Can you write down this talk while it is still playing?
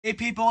Hey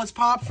people, it's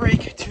Pop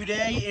Freak.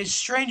 Today is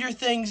Stranger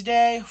Things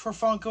Day for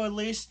Funko at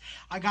least.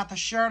 I got the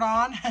shirt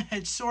on.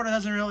 It sort of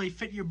doesn't really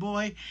fit your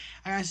boy.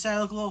 Like I said,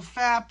 I look a little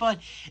fat, but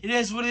it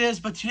is what it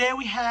is. But today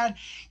we had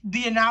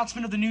the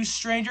announcement of the new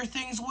Stranger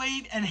Things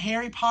wave and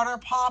Harry Potter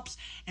pops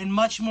and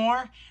much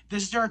more.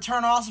 This is the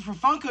return also for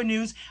Funko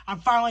news. I'm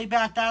finally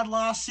back. That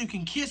lawsuit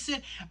can kiss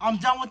it. I'm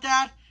done with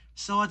that.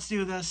 So let's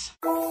do this.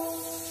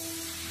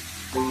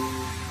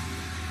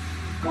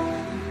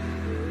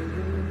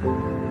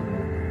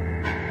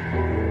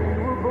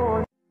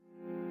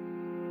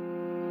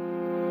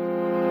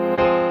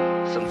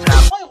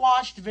 I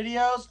watched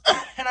videos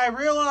and I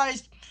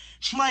realized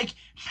like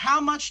how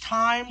much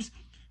times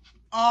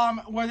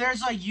where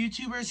there's like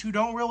YouTubers who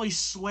don't really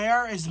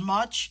swear as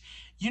much.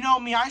 You know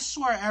me, I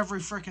swear every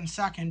freaking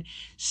second.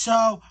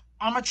 So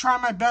I'm gonna try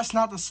my best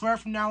not to swear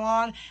from now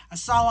on. I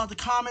saw a lot of the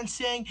comments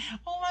saying,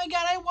 "Oh my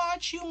god, I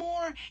watch you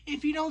more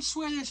if you don't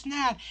swear this and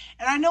that."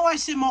 And I know I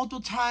said multiple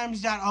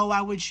times that, oh,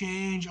 I would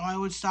change, oh, I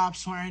would stop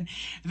swearing.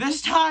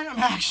 This time I'm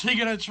actually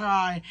gonna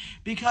try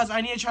because I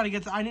need to try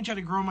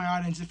to grow my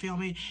audience, you feel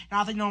me? And I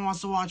don't think no one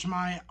wants to watch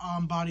my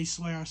body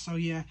swear. So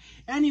yeah.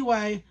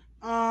 Anyway,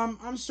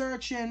 I'm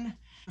searching.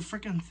 The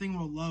freaking thing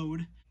will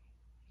load.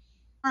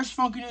 First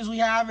Funko news we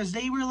have is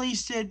they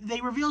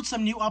revealed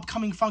some new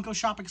upcoming Funko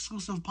Shop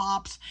exclusive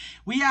pops.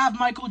 We have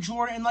Michael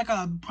Jordan in like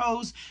a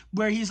pose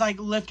where he's like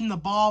lifting the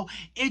ball.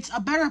 It's a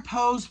better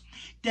pose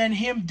than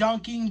him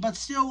dunking, but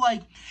still,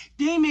 like,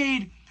 they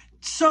made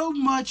so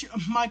much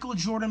Michael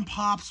Jordan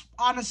pops.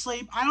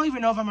 Honestly, I don't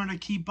even know if I'm going to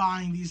keep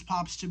buying these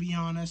pops, to be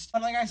honest.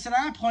 But like I said,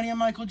 I have plenty of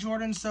Michael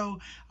Jordan, so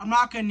I'm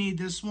not going to need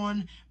this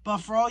one. But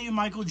for all you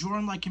Michael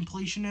Jordan like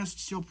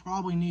completionists, you'll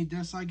probably need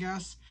this, I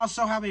guess.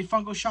 Also have a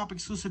Funko Shop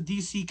exclusive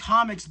DC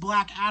Comics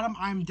Black Adam.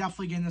 I'm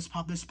definitely getting this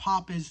pop. This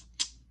pop is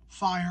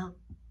fire.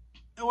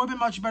 It would have been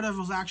much better if it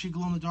was actually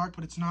glow in the dark,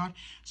 but it's not.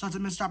 So it's a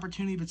missed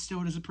opportunity, but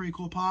still it is a pretty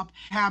cool pop.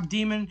 Have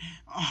Demon,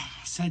 I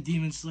said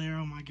Demon Slayer,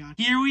 oh my god.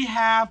 Here we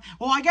have,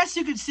 well, I guess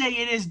you could say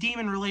it is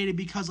demon related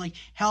because like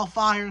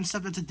Hellfire and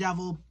stuff, that's a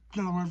devil.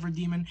 Another word for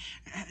demon.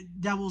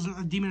 Devil's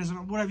a demon,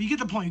 isn't whatever. You get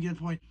the point,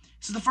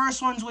 So the first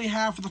ones we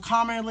have for the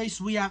common at least,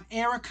 we have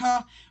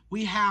Erica.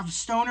 We have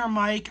Stoner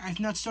Mike. I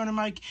think that's Stoner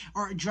Mike,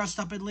 or dressed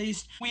up at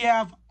least. We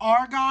have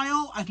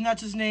Argyle. I think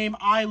that's his name.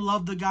 I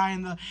love the guy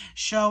in the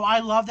show. I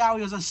loved how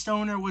he was a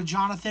stoner with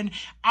Jonathan.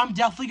 I'm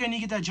definitely going to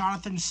get that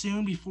Jonathan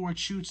soon before it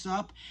shoots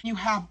up. You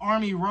have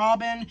Army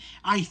Robin.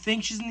 I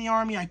think she's in the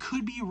army. I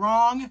could be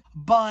wrong,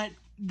 but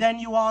then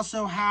you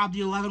also have the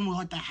 11 with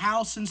like the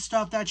house and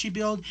stuff that she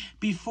built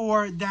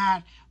before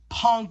that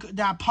punk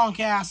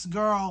ass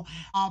girl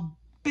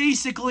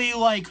basically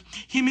like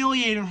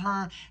humiliated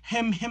her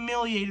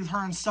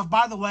and stuff.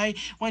 By the way,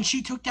 when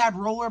she took that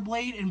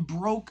rollerblade and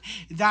broke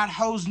that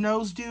hoe's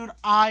nose, dude,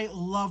 I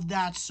love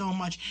that so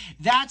much.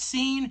 That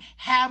scene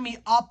had me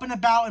up and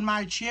about in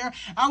my chair.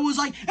 I was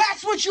like,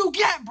 that's what you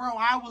get, bro.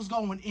 I was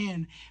going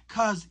in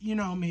because you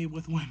know me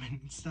with women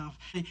and stuff.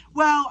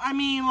 Well, I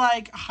mean,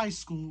 like high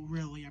school,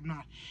 really.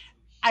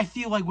 I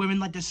feel like women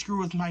like to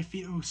screw with my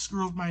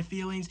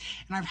feelings,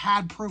 and I've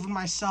had proven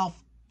myself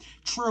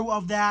true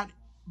of that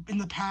in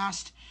the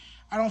past.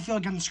 I don't feel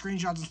like getting the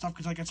screenshots and stuff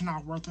because like it's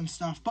not worth and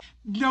stuff. But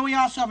then we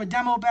also have a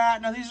demo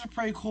bat. Now these are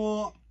pretty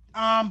cool.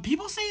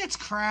 People say it's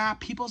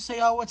crap. People say,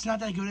 oh, it's not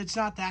that good. It's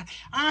not that.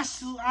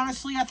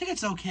 Honestly, I think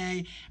it's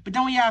okay. But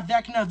then we have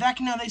Vecna.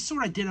 Vecna, they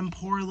sort of did him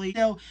poorly.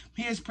 So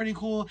he is pretty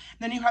cool.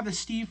 Then you have the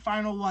Steve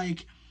final,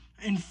 like,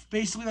 and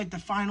basically like the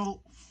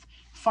final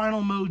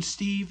mode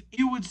Steve,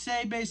 you would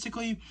say,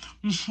 basically,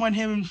 when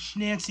him and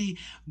Nancy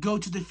go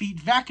to defeat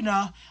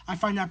Vecna. I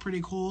find that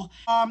pretty cool.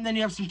 Then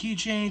you have some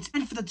keychains,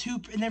 and for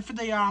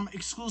the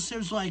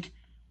exclusives, like,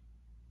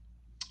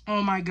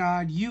 oh my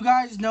god, you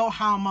guys know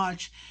how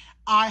much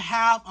I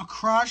have a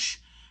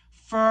crush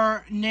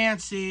for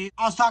Nancy.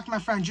 I was talking to my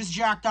friend, just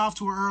jacked off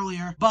to her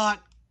earlier, but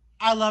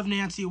I love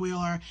Nancy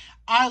Wheeler.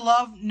 I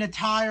love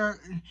Nataya,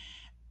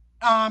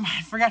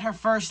 I forget her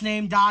first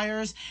name,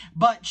 Dyers,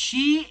 but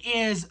she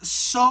is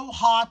so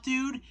hot,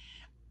 dude.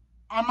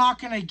 I'm not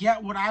going to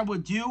get what I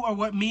would do or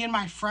what me and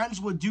my friends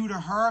would do to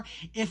her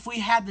if we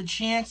had the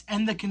chance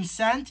and the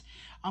consent.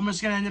 I'm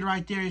just going to end it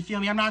right there, you feel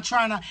me? I'm not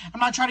trying to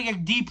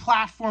get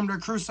deplatformed or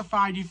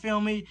crucified, you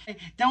feel me?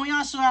 Then we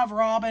also have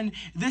Robin.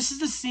 This is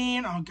the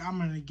scene. Oh, I'm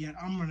going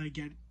to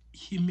get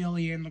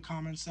humiliated in the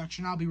comments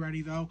section. I'll be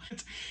ready though.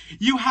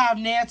 You have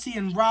Nancy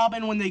and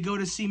Robin when they go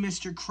to see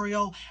Mr.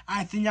 Creel.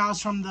 I think that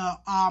was from the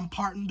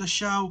part in the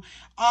show.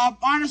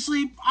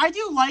 Honestly, I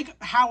do like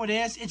how it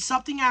is. It's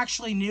something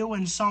actually new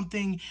and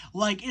something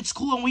like it's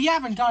cool. And we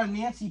haven't got a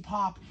Nancy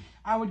pop.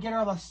 I would get her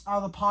out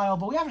of the pile,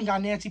 but we haven't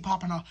got Nancy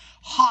pop in a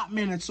hot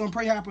minute, so I'm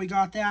pretty happy we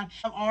got that.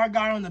 Our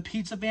guy on the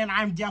pizza van,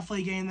 I'm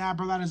definitely getting that,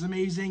 bro. That is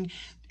amazing.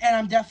 And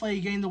I'm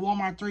definitely getting the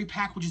Walmart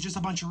 3-pack, which is just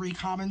a bunch of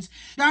recommons.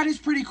 That is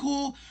pretty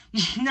cool.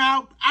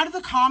 Now, out of the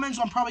commons,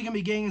 I'm probably going to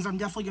be getting I'm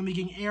definitely going to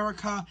be getting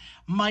Erica,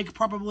 Mike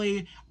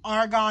probably,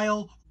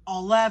 Argyle,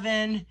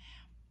 11,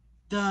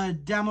 the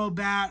demo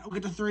bat. We'll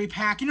get the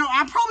 3-pack. You know,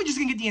 I'm probably just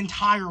gonna get the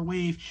entire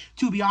wave,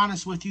 to be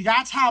honest with you.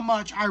 That's how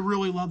much I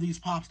really love these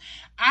pops.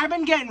 I've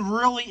been getting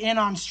really in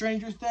on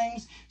Stranger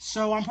Things,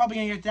 so I'm probably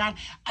gonna get that.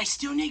 I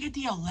still need to get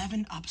the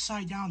 11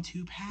 upside down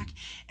 2-pack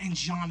and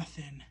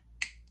Jonathan.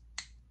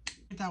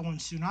 Get that one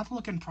soon. Not to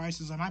look in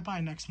prices. I might buy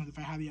it next month if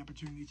I have the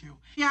opportunity to.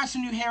 We have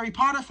some new Harry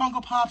Potter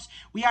Funko Pops.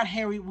 We had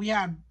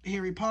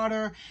Harry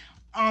Potter.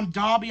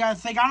 Dobby, I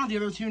think. I don't know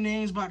the other 2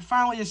 names, but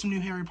finally there's some new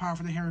Harry Potter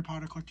for the Harry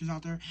Potter collectors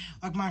out there.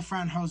 Like my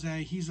friend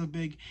Jose, he's a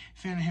big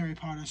fan of Harry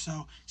Potter,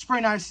 so it's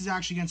pretty nice he's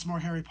actually getting some more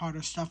Harry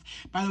Potter stuff.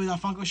 By the way, the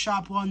Funko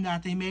Shop one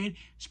that they made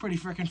is pretty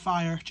freaking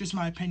fire, just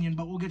my opinion,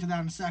 but we'll get to that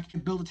in a sec.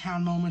 Build a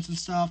town moments and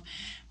stuff.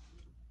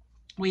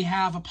 We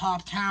have a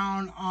Pop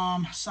Town,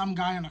 some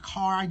guy in a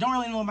car. I don't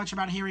really know much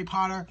about Harry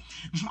Potter.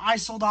 I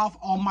sold off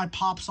all my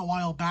Pops a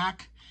while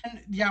back. And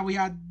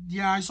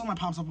I sold my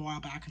Pops up a while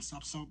back and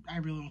stuff, so I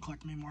really don't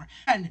collect them anymore.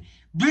 And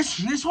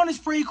this one is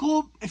pretty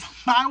cool. If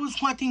I was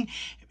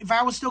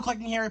still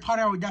collecting Harry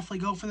Potter, I would definitely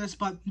go for this.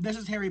 But this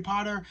is Harry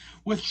Potter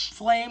with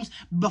flames,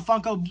 the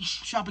Funko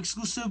Shop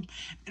exclusive.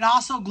 It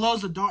also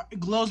glows in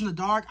the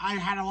dark. I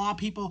had a lot of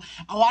people,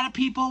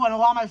 and a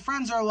lot of my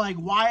friends are like,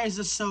 "Why is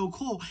this so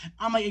cool?"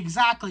 I'm like,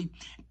 exactly.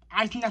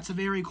 I think that's a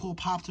very cool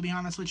pop, to be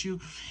honest with you.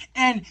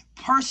 And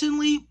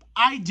personally,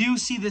 I do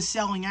see this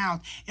selling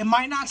out. It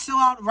might not sell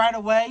out right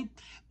away,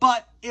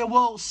 but it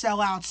will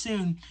sell out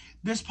soon.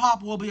 This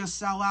pop will be a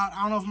sellout. I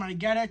don't know if I'm going to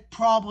get it.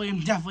 Probably,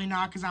 definitely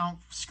not, because I don't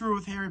screw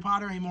with Harry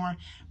Potter anymore.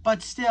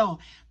 But still,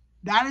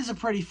 that is a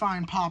pretty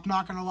fine pop,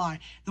 not going to lie.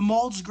 The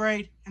mold's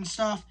great and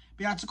stuff.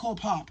 But yeah, it's a cool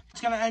pop. It's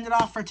going to end it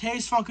off for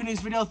today's Funko News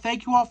video.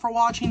 Thank you all for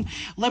watching.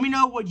 Let me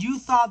know what you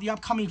thought of the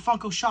upcoming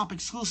Funko Shop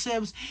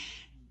exclusives.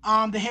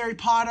 The Harry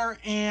Potter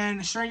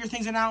and Stranger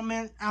Things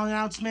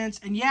announcements.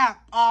 And yeah,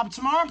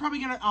 tomorrow I'm probably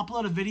going to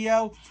upload a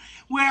video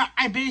where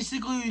I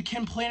basically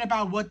complain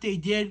about what they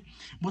did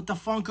with the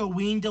Funko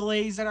Ween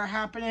delays that are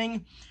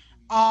happening.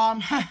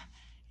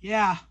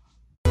 Yeah.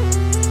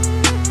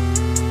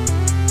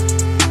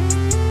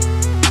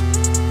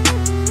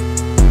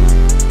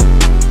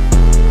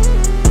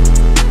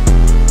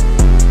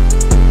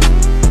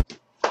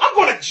 I'm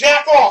going to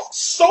jack off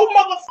so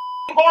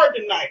motherfucking hard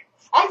tonight.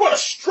 I'm going to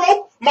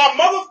stroke my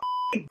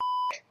motherfucking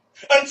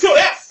until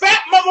that